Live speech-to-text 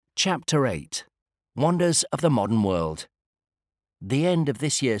Chapter 8 Wonders of the Modern World. The end of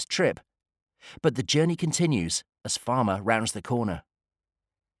this year's trip, but the journey continues as Farmer rounds the corner.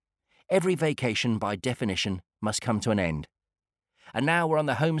 Every vacation, by definition, must come to an end. And now we're on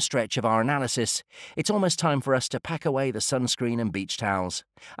the home stretch of our analysis. It's almost time for us to pack away the sunscreen and beach towels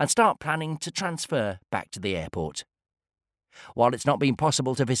and start planning to transfer back to the airport. While it's not been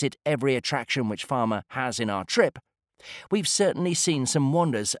possible to visit every attraction which Farmer has in our trip, we've certainly seen some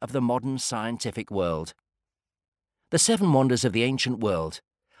wonders of the modern scientific world. The 7 wonders of the ancient world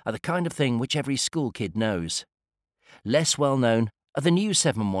are the kind of thing which every school kid knows. Less well known are the new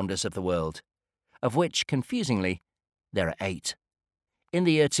 7 wonders of the world, of which, confusingly, there are 8. In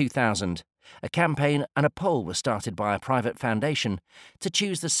the year 2000, a campaign and a poll was started by a private foundation to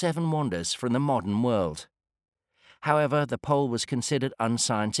choose the 7 wonders from the modern world. However, the poll was considered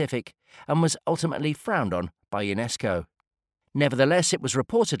unscientific and was ultimately frowned on by UNESCO. Nevertheless, it was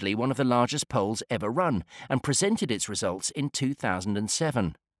reportedly one of the largest polls ever run and presented its results in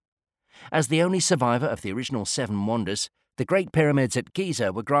 2007. As the only survivor of the original 7 wonders, the Great Pyramids at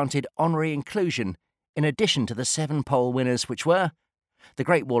Giza were granted honorary inclusion in addition to the 7 poll winners, which were the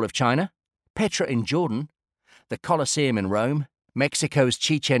Great Wall of China, Petra in Jordan, the Colosseum in Rome, Mexico's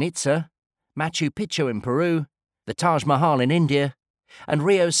Chichen Itza, Machu Picchu in Peru, the Taj Mahal in India, and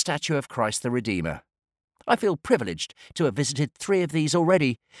Rio's statue of Christ the Redeemer. I feel privileged to have visited 3 of these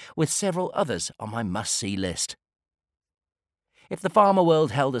already, with several others on my must-see list. If the Farmer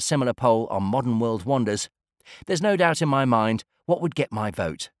World held a similar poll on modern world wonders, there's no doubt in my mind what would get my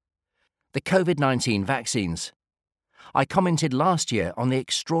vote: the COVID-19 vaccines. I commented last year on the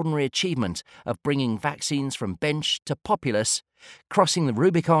extraordinary achievement of bringing vaccines from bench to populace, crossing the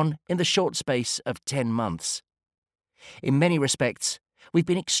Rubicon in the short space of 10 months. In many respects, we've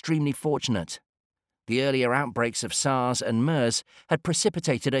been extremely fortunate. The earlier outbreaks of SARS and MERS had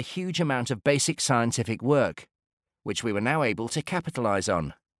precipitated a huge amount of basic scientific work, which we were now able to capitalize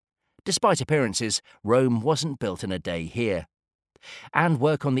on. Despite appearances, Rome wasn't built in a day here. And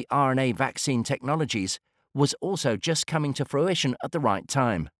work on the RNA vaccine technologies was also just coming to fruition at the right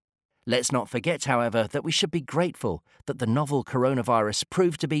time. Let's not forget, however, that we should be grateful that the novel coronavirus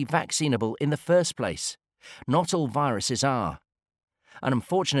proved to be vaccinable in the first place. Not all viruses are. An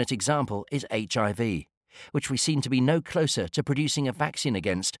unfortunate example is HIV, which we seem to be no closer to producing a vaccine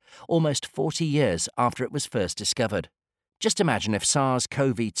against almost 40 years after it was first discovered. Just imagine if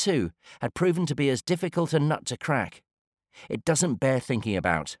SARS-CoV-2 had proven to be as difficult a nut to crack. It doesn't bear thinking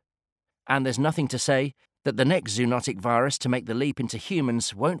about. And there's nothing to say that the next zoonotic virus to make the leap into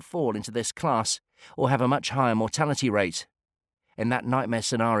humans won't fall into this class or have a much higher mortality rate. In that nightmare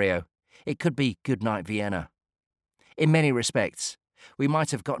scenario, it could be Goodnight Vienna. In many respects, we might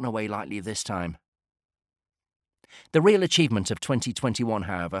have gotten away lightly this time. The real achievement of 2021,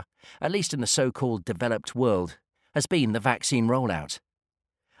 however, at least in the so-called developed world, has been the vaccine rollout.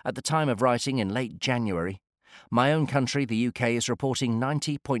 At the time of writing in late January, my own country, the UK, is reporting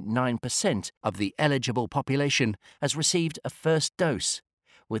 90.9% of the eligible population has received a first dose,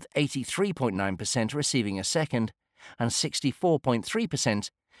 with 83.9% receiving a second and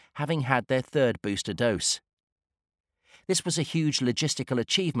 64.3% having had their third booster dose. This was a huge logistical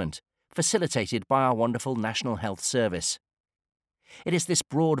achievement, facilitated by our wonderful National Health Service. It is this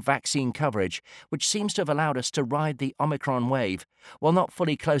broad vaccine coverage which seems to have allowed us to ride the Omicron wave while not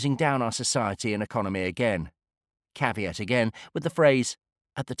fully closing down our society and economy again. Caveat again with the phrase,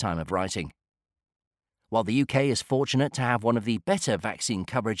 at the time of writing. While the UK is fortunate to have one of the better vaccine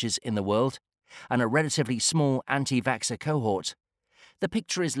coverages in the world and a relatively small anti-vaxxer cohort, the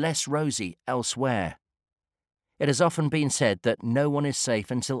picture is less rosy elsewhere. It has often been said that no one is safe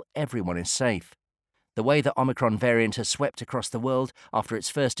until everyone is safe. The way the Omicron variant has swept across the world after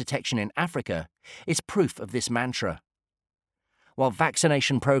its first detection in Africa is proof of this mantra. While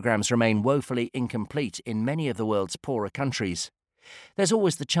vaccination programs remain woefully incomplete in many of the world's poorer countries, there's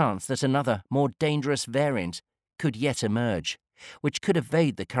always the chance that another, more dangerous variant could yet emerge, which could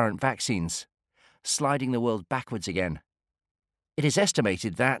evade the current vaccines, sliding the world backwards again. It is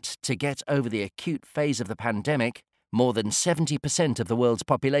estimated that, to get over the acute phase of the pandemic, more than 70% of the world's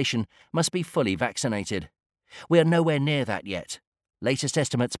population must be fully vaccinated. We are nowhere near that yet. Latest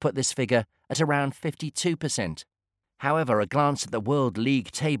estimates put this figure at around 52%. However, a glance at the World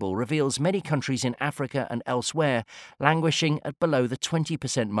League table reveals many countries in Africa and elsewhere languishing at below the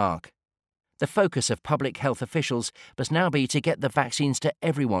 20% mark. The focus of public health officials must now be to get the vaccines to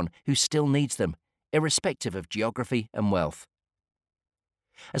everyone who still needs them, irrespective of geography and wealth.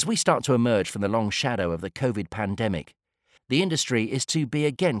 As we start to emerge from the long shadow of the COVID pandemic, the industry is to be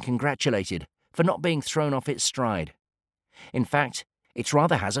again congratulated for not being thrown off its stride. In fact, It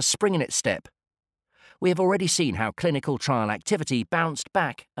rather has a spring in its step. We have already seen how clinical trial activity bounced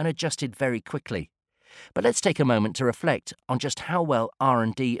back and adjusted very quickly. But let's take a moment to reflect on just how well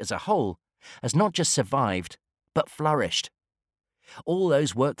R&D as a whole has not just survived, but flourished. All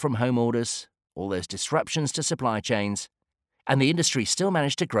those work-from-home orders, all those disruptions to supply chains, and the industry still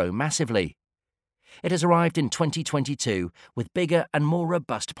managed to grow massively. It has arrived in 2022 with bigger and more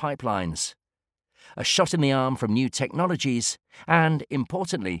robust pipelines, a shot in the arm from new technologies, and,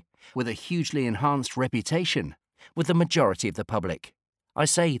 importantly, with a hugely enhanced reputation with the majority of the public. I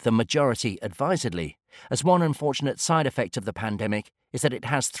say the majority advisedly, as one unfortunate side effect of the pandemic is that it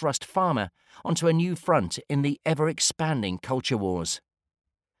has thrust pharma onto a new front in the ever-expanding culture wars.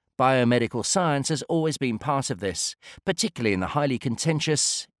 Biomedical science has always been part of this, particularly in the highly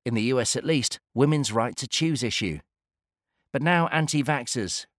contentious, in the US at least, women's right to choose issue. But now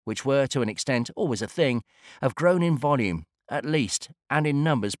anti-vaxxers, which were to an extent always a thing, have grown in volume, at least, and in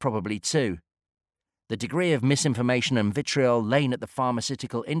numbers probably too. The degree of misinformation and vitriol lain at the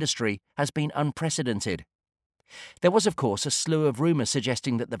pharmaceutical industry has been unprecedented. There was, of course, a slew of rumours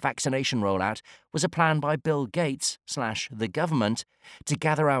suggesting that the vaccination rollout was a plan by Bill Gates / the government to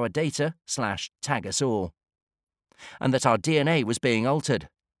gather our data / tag us all, and that our DNA was being altered.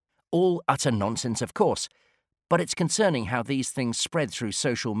 All utter nonsense, of course, but it's concerning how these things spread through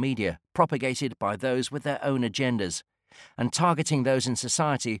social media, propagated by those with their own agendas, and targeting those in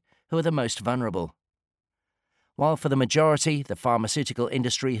society who are the most vulnerable. While for the majority, the pharmaceutical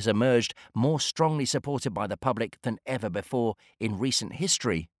industry has emerged more strongly supported by the public than ever before in recent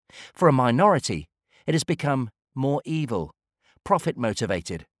history, for a minority, it has become more evil,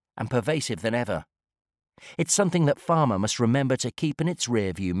 profit-motivated, and pervasive than ever. It's something that pharma must remember to keep in its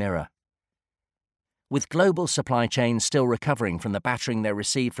rear-view mirror. With global supply chains still recovering from the battering they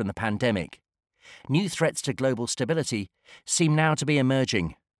received from the pandemic, new threats to global stability seem now to be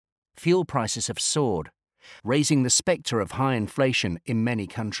emerging. Fuel prices have soared, raising the spectre of high inflation in many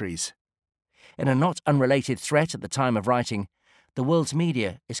countries. In a not unrelated threat at the time of writing, the world's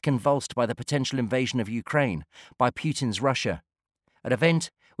media is convulsed by the potential invasion of Ukraine by Putin's Russia, an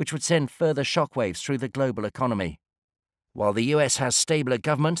event which would send further shockwaves through the global economy. While the US has stabler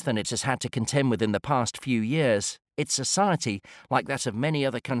government than it has had to contend with in the past few years, its society, like that of many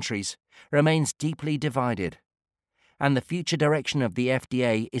other countries, remains deeply divided. And the future direction of the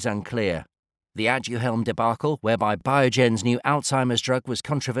FDA is unclear. The Aduhelm debacle, whereby Biogen's new Alzheimer's drug was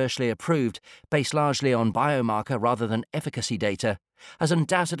controversially approved based largely on biomarker rather than efficacy data, has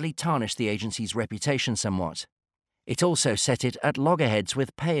undoubtedly tarnished the agency's reputation somewhat. It also set it at loggerheads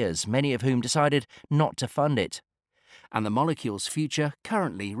with payers, many of whom decided not to fund it. And the molecule's future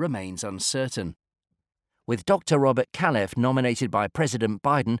currently remains uncertain. With Dr. Robert Califf nominated by President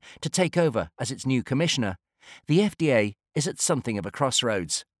Biden to take over as its new commissioner, the FDA is at something of a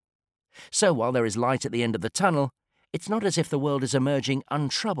crossroads. So while there is light at the end of the tunnel, it's not as if the world is emerging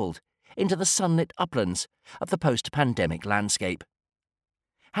untroubled into the sunlit uplands of the post-pandemic landscape.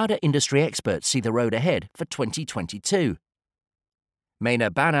 How do industry experts see the road ahead for 2022? Meena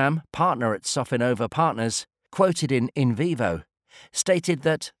Banam, partner at Sofinova Partners, quoted in InVivo, stated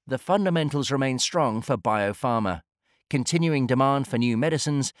that the fundamentals remain strong for biopharma, continuing demand for new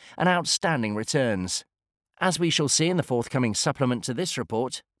medicines and outstanding returns. As we shall see in the forthcoming supplement to this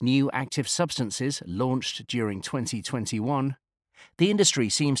report, New Active Substances, launched during 2021, the industry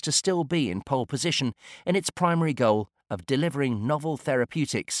seems to still be in pole position in its primary goal of delivering novel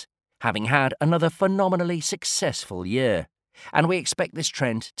therapeutics, having had another phenomenally successful year, and we expect this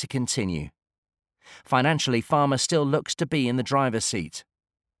trend to continue. Financially, pharma still looks to be in the driver's seat.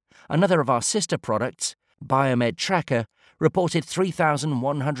 Another of our sister products, Biomed Tracker, reported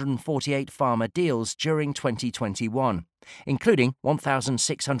 3,148 pharma deals during 2021, including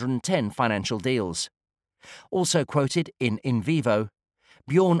 1,610 financial deals. Also quoted in InVivo,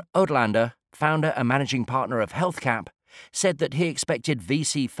 Bjorn Odlander, founder and managing partner of HealthCap, said that he expected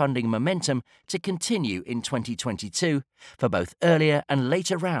VC funding momentum to continue in 2022 for both earlier and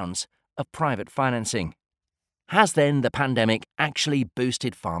later rounds of private financing. Has then the pandemic actually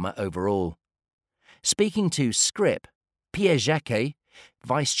boosted pharma overall? Speaking to Scrip, Pierre Jacquet,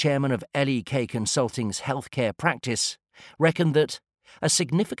 vice chairman of LEK Consulting's healthcare practice, reckoned that a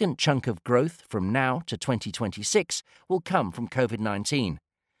significant chunk of growth from now to 2026 will come from COVID-19,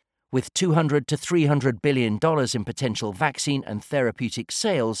 with $200 to $300 billion in potential vaccine and therapeutic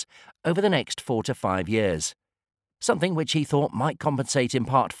sales over the next 4 to 5 years, something which he thought might compensate in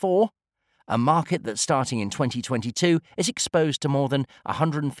part for a market that starting in 2022 is exposed to more than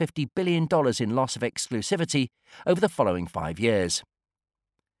 $150 billion in loss of exclusivity over the following 5 years.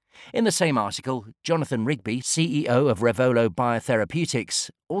 In the same article, Jonathan Rigby, CEO of Revolo Biotherapeutics,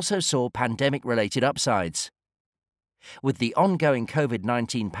 also saw pandemic-related upsides. With the ongoing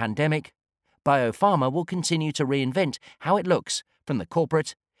COVID-19 pandemic, biopharma will continue to reinvent how it looks from the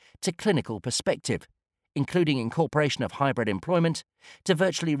corporate to clinical perspective, including incorporation of hybrid employment to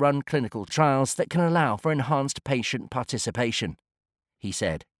virtually run clinical trials that can allow for enhanced patient participation, he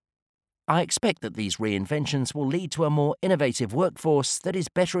said. I expect that these reinventions will lead to a more innovative workforce that is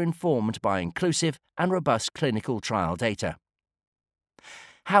better informed by inclusive and robust clinical trial data.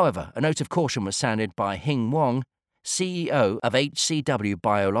 However, a note of caution was sounded by Hing Wong, CEO of HCW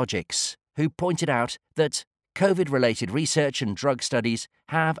Biologics, who pointed out that COVID-related research and drug studies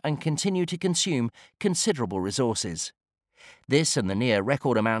have and continue to consume considerable resources. This and the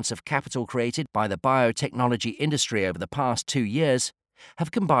near-record amounts of capital created by the biotechnology industry over the past 2 years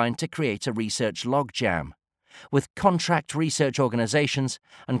have combined to create a research logjam, with contract research organizations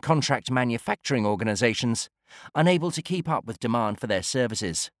and contract manufacturing organizations unable to keep up with demand for their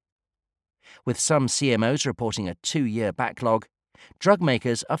services. With some CMOs reporting a 2-year backlog, drug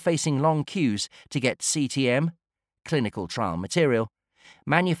makers are facing long queues to get CTM, clinical trial material,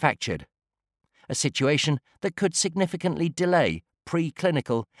 manufactured, a situation that could significantly delay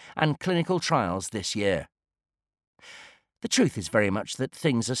preclinical and clinical trials this year. The truth is very much that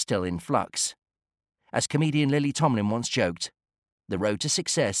things are still in flux. As comedian Lily Tomlin once joked, the road to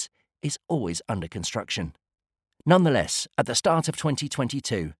success is always under construction. Nonetheless, at the start of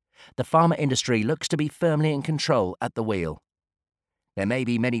 2022, the pharma industry looks to be firmly in control at the wheel. There may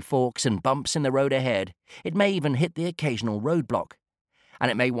be many forks and bumps in the road ahead, it may even hit the occasional roadblock, and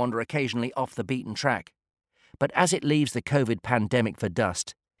it may wander occasionally off the beaten track. But as it leaves the COVID pandemic for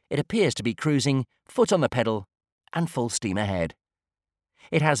dust, it appears to be cruising, foot on the pedal, and full steam ahead.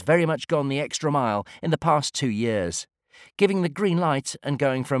 It has very much gone the extra mile in the past 2 years, giving the green light and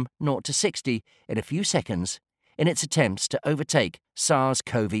going from 0 to 60 in a few seconds in its attempts to overtake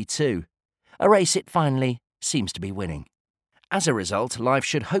SARS-CoV-2, a race it finally seems to be winning. As a result, life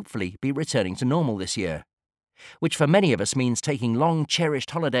should hopefully be returning to normal this year, which for many of us means taking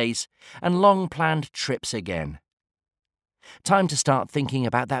long-cherished holidays and long-planned trips again. Time to start thinking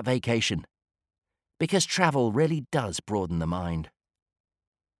about that vacation, because travel really does broaden the mind.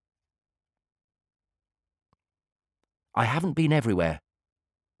 I haven't been everywhere,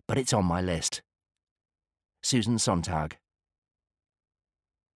 but it's on my list. Susan Sontag.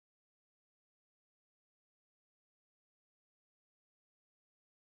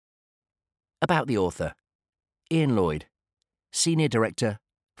 About the author. Ian Lloyd, Senior Director,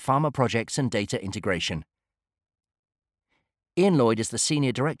 Pharma Projects and Data Integration. Ian Lloyd is the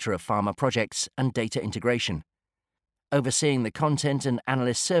Senior Director of Pharma Projects and Data Integration, overseeing the content and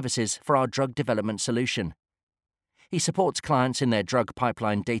analyst services for our drug development solution. He supports clients in their drug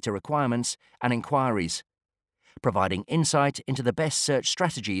pipeline data requirements and inquiries, providing insight into the best search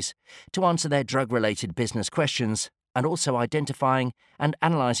strategies to answer their drug-related business questions and also identifying and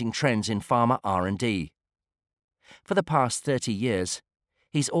analysing trends in pharma R&D. For the past 30 years,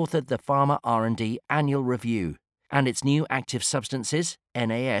 he's authored the Pharma R&D Annual Review and its New Active Substances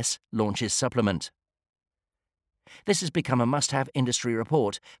 (NAS) Launches Supplement. This has become a must-have industry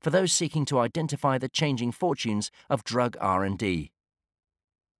report for those seeking to identify the changing fortunes of drug R&D.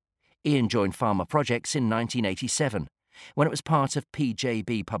 Ian joined Pharma Projects in 1987, when it was part of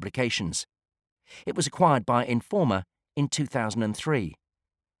PJB Publications. It was acquired by Informa in 2003.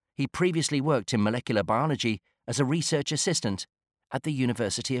 He previously worked in molecular biology as a research assistant at the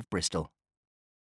University of Bristol.